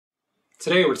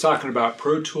Today we're talking about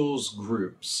Pro Tools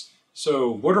groups. So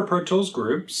what are Pro Tools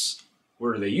groups? What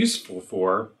are they useful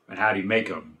for? And how do you make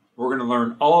them? We're going to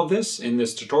learn all of this in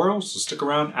this tutorial, so stick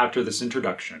around after this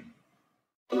introduction.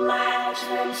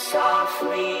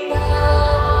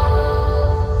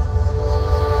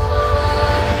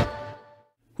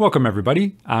 Welcome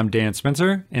everybody, I'm Dan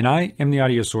Spencer and I am the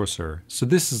Audio Sorcerer. So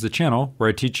this is the channel where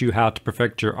I teach you how to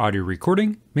perfect your audio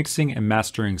recording, mixing, and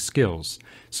mastering skills.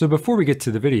 So before we get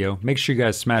to the video, make sure you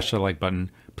guys smash that like button,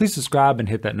 please subscribe and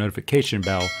hit that notification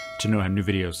bell to know I have new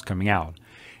videos coming out.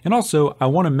 And also, I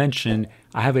want to mention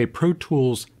I have a Pro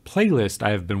Tools playlist I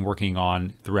have been working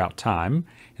on throughout time,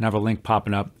 and I have a link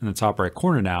popping up in the top right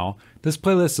corner now. This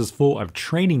playlist is full of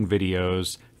training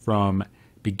videos from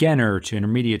beginner to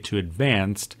intermediate to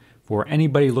advanced for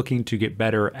anybody looking to get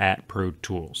better at Pro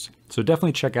Tools. So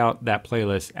definitely check out that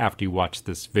playlist after you watch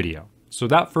this video. So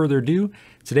without further ado,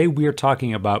 today we are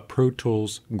talking about Pro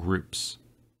Tools groups.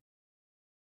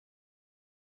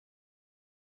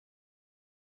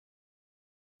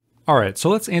 Alright, so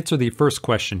let's answer the first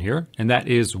question here, and that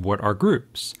is, what are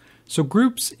groups? So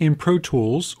groups in Pro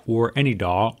Tools or any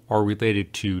DAW are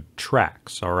related to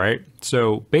tracks, all right?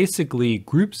 So basically,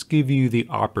 groups give you the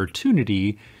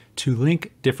opportunity to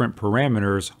link different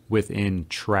parameters within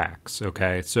tracks,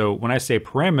 okay? So when I say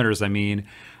parameters, I mean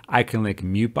I can link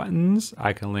mute buttons,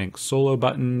 I can link solo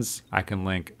buttons, I can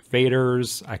link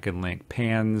faders, I can link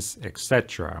pans,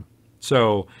 etc.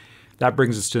 So that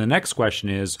brings us to the next question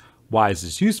is, why is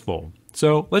this useful?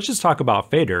 So let's just talk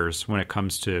about faders when it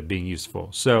comes to being useful.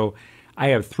 So I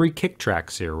have 3 kick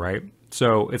tracks here, right?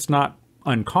 So it's not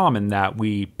uncommon that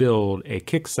we build a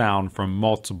kick sound from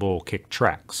multiple kick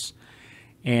tracks.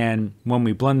 And when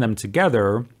we blend them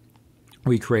together,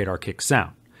 we create our kick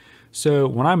sound. So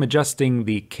when I'm adjusting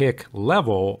the kick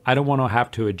level, I don't want to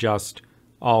have to adjust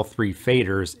all 3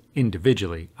 faders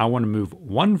individually. I want to move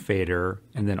one fader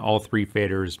and then all 3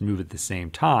 faders move at the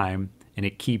same time, and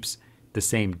it keeps the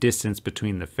same distance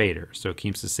between the faders. So it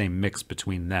keeps the same mix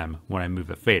between them when I move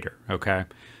a fader, okay?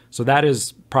 So that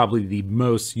is probably the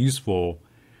most useful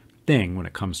thing when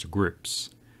it comes to groups.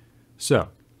 So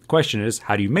the question is,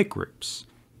 how do you make groups?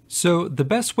 So the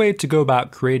best way to go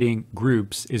about creating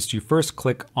groups is to first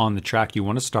click on the track you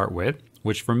want to start with,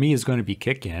 which for me is going to be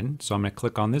kick in. So I'm going to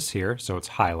click on this here so it's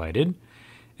highlighted,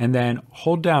 and then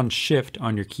hold down Shift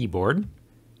on your keyboard,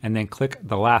 and then click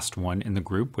the last one in the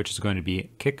group, which is going to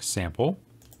be kick sample.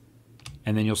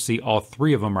 And then you'll see all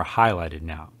 3 of them are highlighted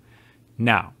now.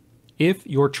 Now, if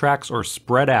your tracks are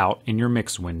spread out in your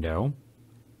mix window,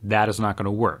 that is not going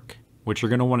to work. What you're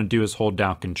going to want to do is hold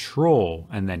down Control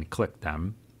and then click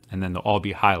them, and then they'll all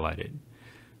be highlighted.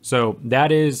 So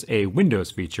that is a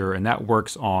Windows feature, and that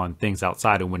works on things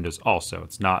outside of Windows also.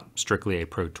 It's not strictly a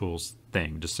Pro Tools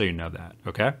thing, just so you know that,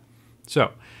 okay?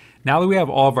 So now that we have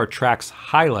all of our tracks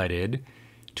highlighted,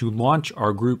 to launch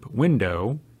our group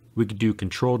window, we could do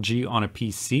Control G on a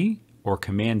PC or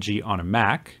Command G on a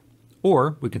Mac,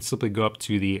 or we can simply go up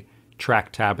to the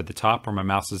track tab at the top where my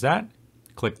mouse is at,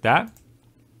 click that,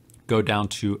 go down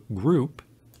to Group,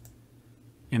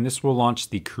 and this will launch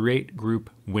the Create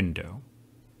Group window.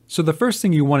 So the first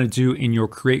thing you want to do in your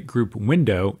Create Group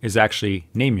window is actually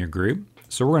name your group.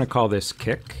 So we're going to call this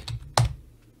Kick.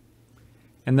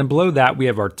 And then below that, we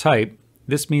have our type.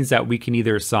 This means that we can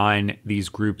either assign these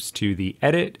groups to the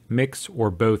edit, mix,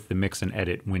 or both the mix and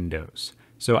edit windows.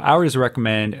 So I always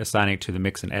recommend assigning it to the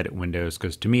mix and edit windows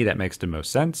because to me that makes the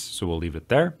most sense. So we'll leave it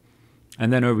there.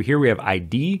 And then over here we have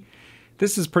ID.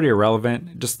 This is pretty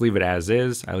irrelevant. Just leave it as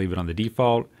is. I leave it on the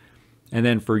default. And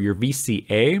then for your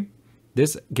VCA,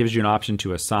 this gives you an option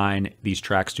to assign these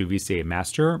tracks to VCA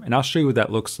master. And I'll show you what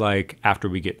that looks like after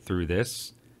we get through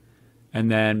this. And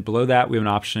then below that, we have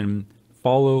an option,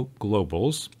 follow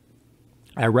globals.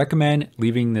 I recommend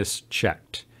leaving this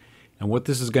checked. And what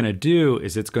this is going to do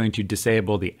is it's going to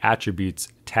disable the attributes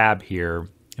tab here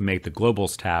and make the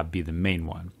globals tab be the main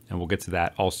one. And we'll get to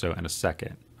that also in a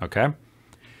second, okay?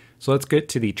 So let's get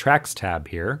to the tracks tab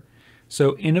here.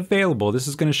 So in available, this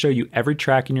is going to show you every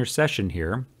track in your session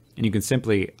here. And you can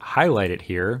simply highlight it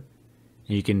here.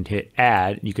 And you can hit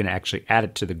add. And you can actually add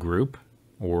it to the group.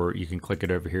 Or you can click it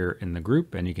over here in the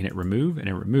group and you can hit remove and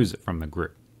it removes it from the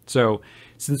group. So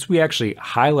since we actually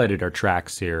highlighted our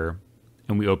tracks here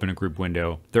and we open a group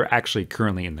window, they're actually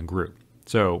currently in the group.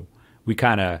 So we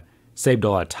kind of saved a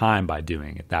lot of time by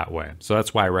doing it that way. So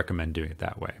that's why I recommend doing it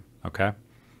that way, okay?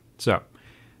 So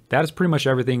that is pretty much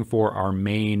everything for our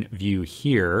main view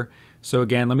here. So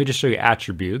again, let me just show you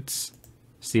attributes.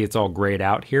 See, it's all grayed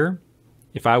out here.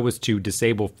 If I was to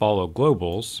disable follow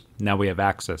globals, now we have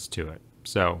access to it.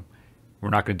 So we're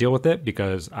not going to deal with it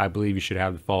because I believe you should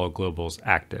have the follow globals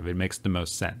active. It makes the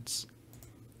most sense.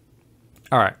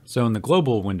 All right, so in the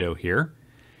global window here,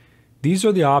 these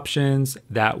are the options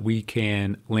that we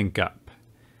can link up.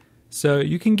 So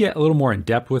you can get a little more in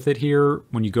depth with it here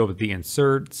when you go with the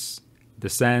inserts, the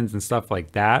sends and stuff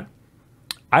like that.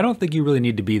 I don't think you really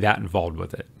need to be that involved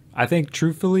with it. I think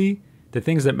truthfully, the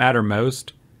things that matter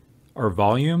most are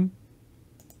volume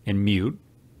and mute,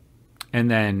 and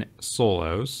then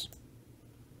solos.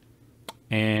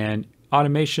 And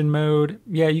automation mode,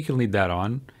 yeah, you can leave that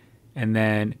on. And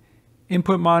then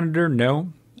input monitor,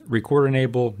 no. Record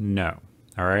enable, no.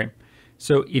 All right.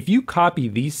 So if you copy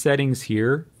these settings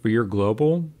here for your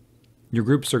global, your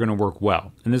groups are going to work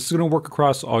well. And this is going to work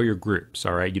across all your groups.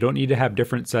 All right. You don't need to have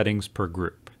different settings per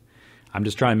group. I'm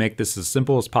just trying to make this as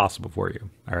simple as possible for you.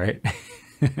 All right.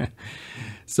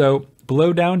 So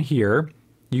below down here,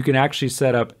 you can actually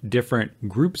set up different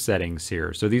group settings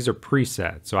here. So these are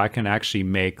presets. So I can actually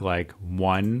make like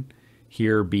one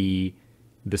here be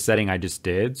the setting I just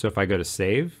did. So if I go to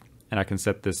save, and I can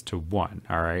set this to 1,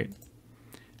 all right?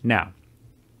 Now,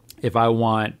 if I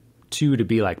want 2 to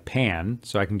be like pan,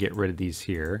 so I can get rid of these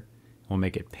here, we'll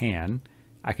make it pan,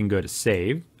 I can go to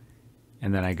save,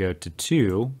 and then I go to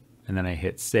 2, and then I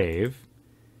hit save.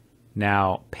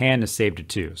 Now, pan is saved to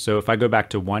 2. So if I go back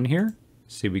to 1 here,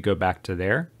 see we go back to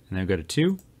there, and then go to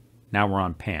 2, now we're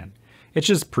on pan. It's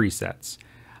just presets.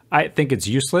 I think it's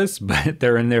useless, but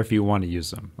they're in there if you want to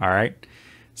use them, all right?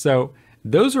 So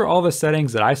those are all the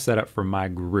settings that I set up for my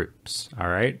groups, all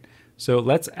right? So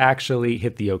let's actually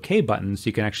hit the OK button so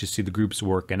you can actually see the groups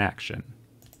work in action.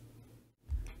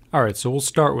 All right, so we'll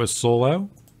start with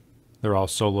solo. They're all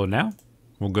solo now.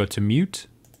 We'll go to mute.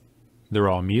 They're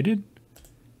all muted.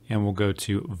 And we'll go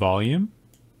to volume.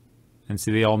 And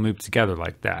see, they all move together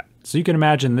like that. So you can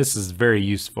imagine this is very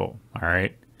useful, all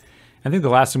right? I think the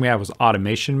last thing we had was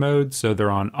automation mode. So they're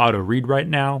on auto read right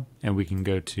now. And we can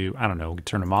go to, I don't know, we can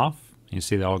turn them off. You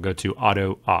see they all go to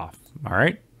auto off, all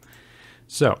right?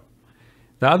 So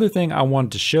the other thing I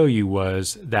wanted to show you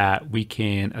was that we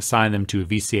can assign them to a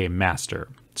VCA master.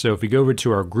 So if we go over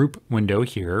to our group window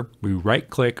here, we right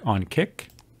click on kick,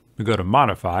 we go to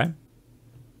modify,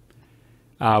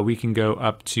 we can go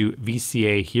up to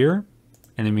VCA here,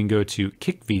 and then we can go to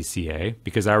kick VCA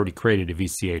because I already created a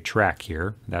VCA track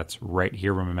here. That's right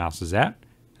here where my mouse is at.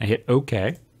 I hit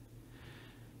OK.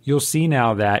 You'll see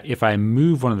now that if I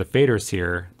move one of the faders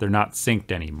here, they're not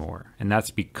synced anymore. And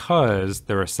that's because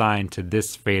they're assigned to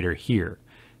this fader here.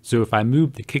 So if I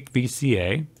move the kick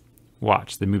VCA,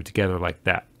 watch, they move together like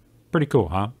that. Pretty cool,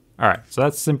 huh? All right, so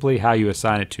that's simply how you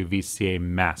assign it to VCA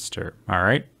master, all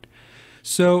right?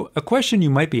 So a question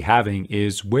you might be having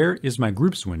is, where is my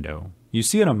groups window? You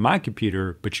see it on my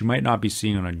computer, but you might not be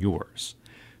seeing it on yours.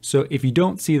 So if you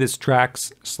don't see this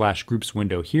tracks/groups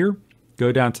window here,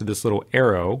 go down to this little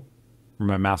arrow where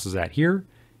my mouse is at here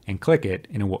and click it,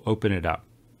 and it will open it up.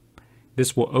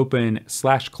 This will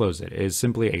open/close it. It is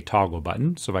simply a toggle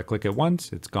button. So if I click it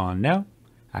once, it's gone now.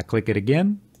 I click it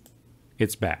again,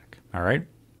 it's back, all right?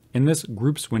 And this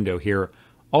groups window here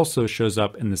also shows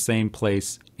up in the same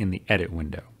place in the edit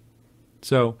window.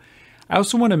 So I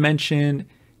also want to mention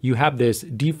you have this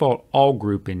default all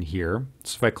group in here.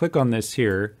 So if I click on this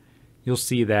here, you'll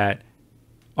see that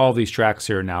all these tracks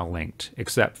here are now linked,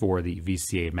 except for the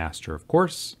VCA master, of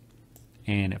course.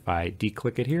 And if I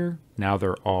declick it here, now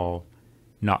they're all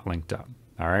not linked up,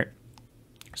 all right?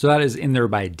 So that is in there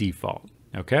by default,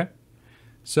 okay?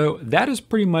 So that is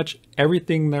pretty much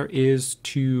everything there is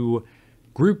to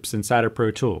groups inside of Pro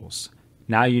Tools.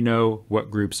 Now you know what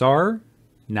groups are.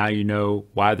 Now you know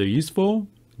why they're useful.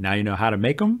 Now you know how to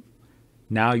make them.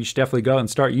 Now you should definitely go and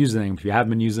start using them if you haven't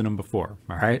been using them before,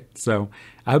 all right? So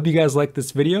I hope you guys liked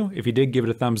this video. If you did, give it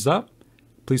a thumbs up.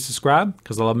 Please subscribe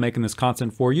because I love making this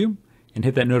content for you, and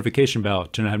hit that notification bell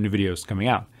to know I have new videos coming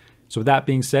out. So with that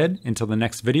being said, until the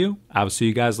next video, I will see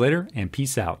you guys later, and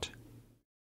peace out.